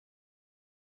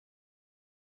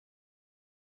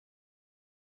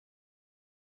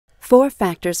4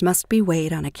 factors must be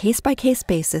weighed on a case-by-case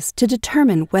basis to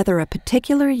determine whether a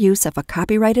particular use of a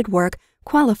copyrighted work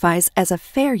qualifies as a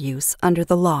fair use under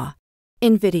the law.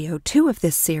 In video 2 of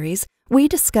this series, we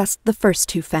discussed the first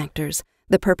 2 factors,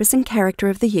 the purpose and character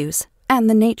of the use, and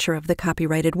the nature of the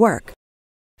copyrighted work.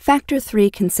 Factor 3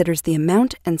 considers the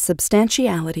amount and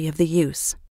substantiality of the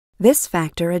use. This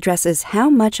factor addresses how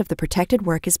much of the protected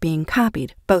work is being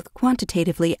copied, both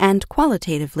quantitatively and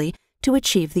qualitatively, to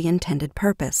achieve the intended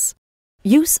purpose.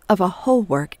 Use of a whole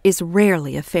work is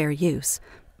rarely a fair use.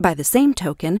 By the same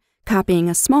token, copying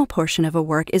a small portion of a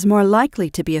work is more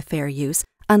likely to be a fair use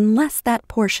unless that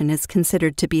portion is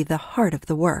considered to be the heart of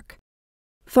the work.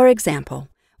 For example,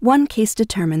 one case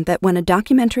determined that when a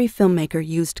documentary filmmaker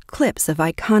used clips of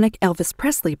iconic Elvis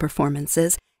Presley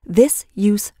performances, this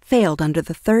use failed under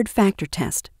the 3rd factor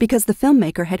test because the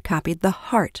filmmaker had copied the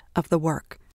heart of the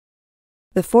work.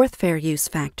 The 4th fair use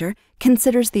factor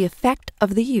considers the effect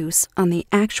of the use on the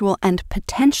actual and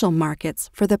potential markets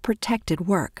for the protected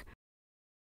work.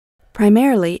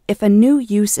 Primarily, if a new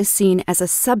use is seen as a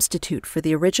substitute for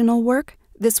the original work,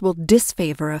 this will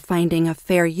disfavor a finding of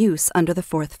fair use under the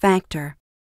 4th factor.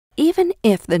 Even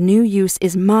if the new use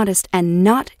is modest and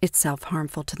not itself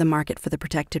harmful to the market for the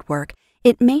protected work,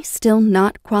 it may still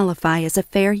not qualify as a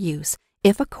fair use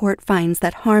if a court finds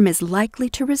that harm is likely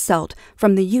to result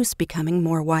from the use becoming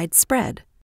more widespread.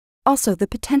 Also, the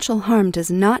potential harm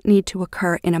does not need to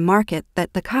occur in a market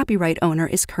that the copyright owner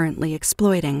is currently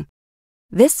exploiting.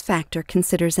 This factor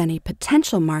considers any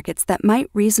potential markets that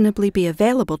might reasonably be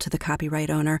available to the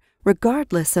copyright owner,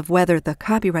 regardless of whether the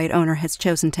copyright owner has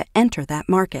chosen to enter that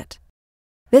market.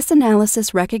 This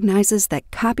analysis recognizes that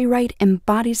copyright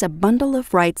embodies a bundle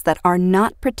of rights that are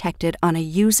not protected on a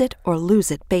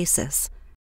use-it-or-lose-it basis.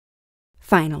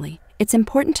 Finally, it's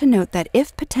important to note that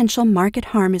if potential market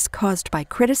harm is caused by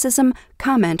criticism,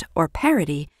 comment, or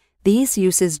parody, these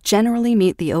uses generally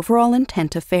meet the overall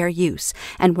intent of fair use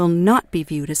and will not be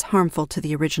viewed as harmful to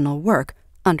the original work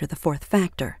under the 4th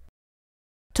factor.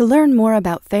 To learn more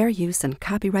about fair use and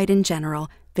copyright in general,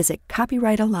 visit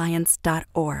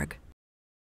copyrightalliance.org.